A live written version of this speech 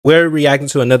We're reacting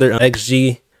to another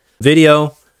XG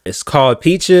video. It's called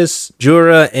Peaches,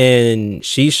 Juria, and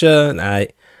Chisa. And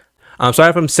I'm sorry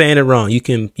if I'm saying it wrong. You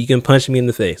can punch me in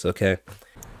the face, okay?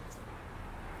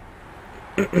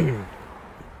 I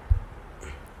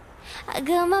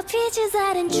got my peaches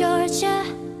out in Georgia.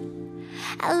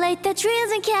 I like the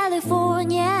trees in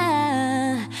California.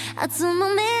 I took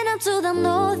my man up to the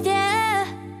north, yeah.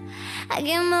 I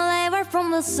get my labor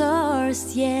from the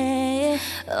source, yeah.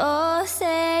 Oh,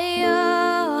 say,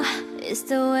 oh, it's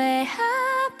the way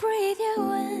I breathe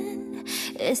you in.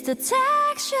 It's the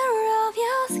texture of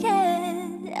your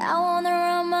skin. I wanna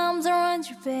wrap my arms around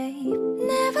you, babe.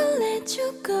 Never let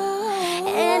you go.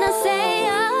 And I say,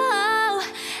 oh,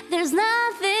 there's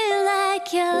nothing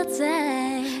like your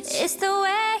touch. It's the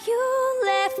way you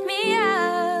lift me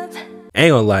up. I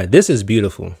ain't gonna lie, this is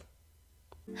beautiful.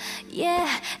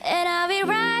 Yeah, and I'll be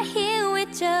right here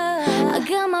with you. I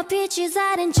got my peaches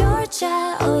out in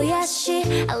Georgia. Oh yeah,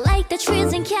 shit. I like the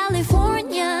trees in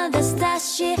California. That's that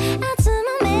shit. I took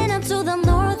my man up to the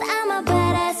north. I'm a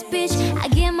badass bitch. I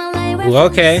get my light right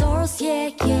from the source.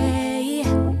 Yeah, yeah.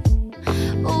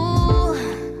 Ooh,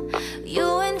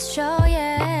 you ain't sure,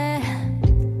 yeah.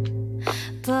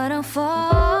 But I'm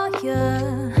for you.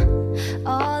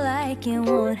 All I can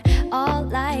want, all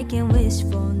I can wish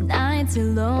for. Nights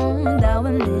alone, that we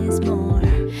miss more.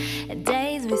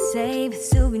 Days we save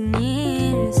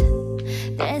souvenirs.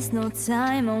 There's no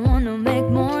time, I wanna make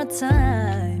more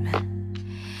time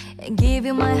and give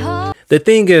you my heart. The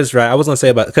thing is, right, I was gonna say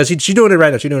about, because she's doing it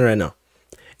right now, she's doing it right now.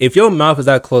 If your mouth is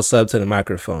that close up to the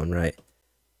microphone, right,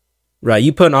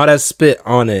 you putting all that spit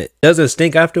on it, doesn't it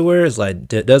stink afterwards? Like,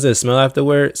 doesn't it smell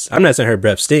afterwards? I'm not saying her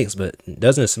breath stinks, but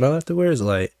doesn't it smell afterwards?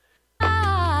 Like,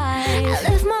 I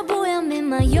left my boy, I'm in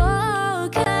my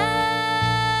Yorker.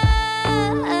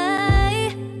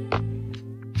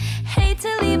 Hate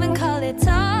to leave and call it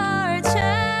torture.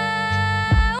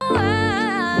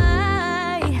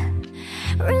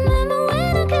 Remember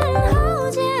when I couldn't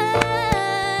hold you?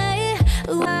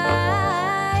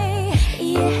 Why?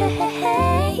 Yeah.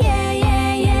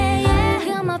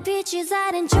 Got my peaches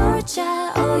out in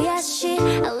Georgia. Oh yeah, shit.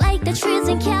 I like the trees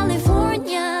in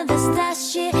California. That's that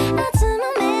shit. I took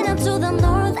my man up to the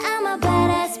north. I'm a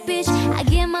badass bitch. I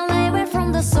get my light right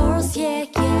from the source. Yeah.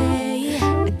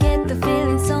 I get the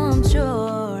feeling, so I'm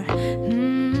sure.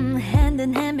 Hand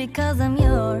in hand because I'm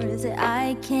yours.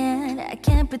 I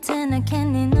can't pretend I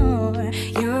can ignore.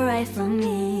 You're right for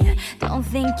me. Don't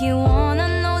think you wanna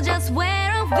know just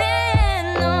where I've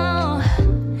been. No,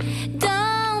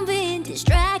 don't be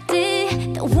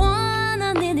distracted. The one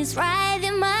I need is right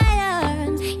in my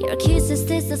arms. Your kisses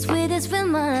taste the sweetest with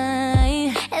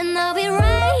mine, and I'll be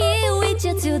right here with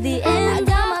you till the end. I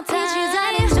got my peaches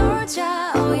out in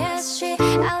Georgia. Oh yes, shit.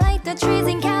 I like the trees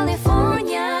in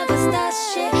California. That's that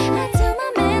shit. I took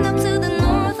my man up to the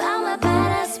north. I'm a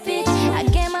badass bitch. I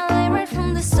get my light right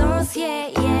from the source. Yeah.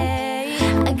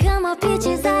 I got my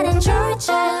peaches out in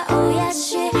Georgia. Oh yes,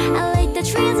 shit. I like the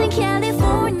trees in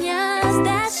California. That's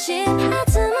that shit. I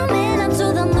took my man up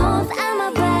to the north. I'm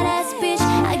a badass bitch.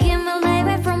 I get my light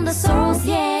right from the source.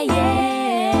 Yeah.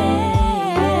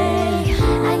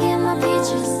 I get my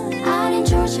peaches out in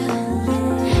Georgia.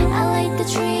 I like the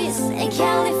trees in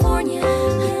California.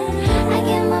 I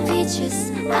get my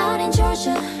peaches out in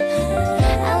Georgia. I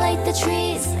like the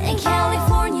trees in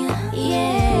California.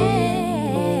 Yeah.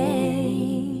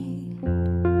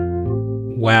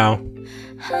 wow.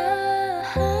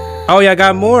 Oh yeah, I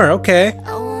got more. Okay.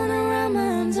 I wanna wrap my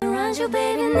arms around you,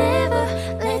 baby, never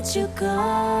let you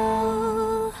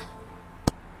go.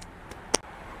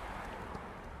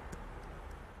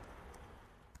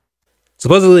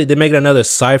 Supposedly they're making another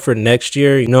cipher next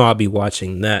year. You know I'll be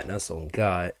watching that. That's on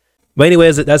God. But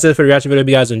anyways, that's it for the reaction video. If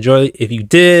you guys enjoyed, if you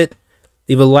did,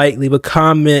 leave a like, leave a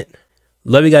comment.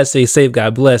 Love you guys. Stay safe.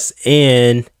 God bless,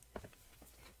 and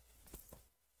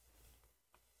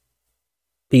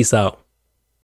peace out.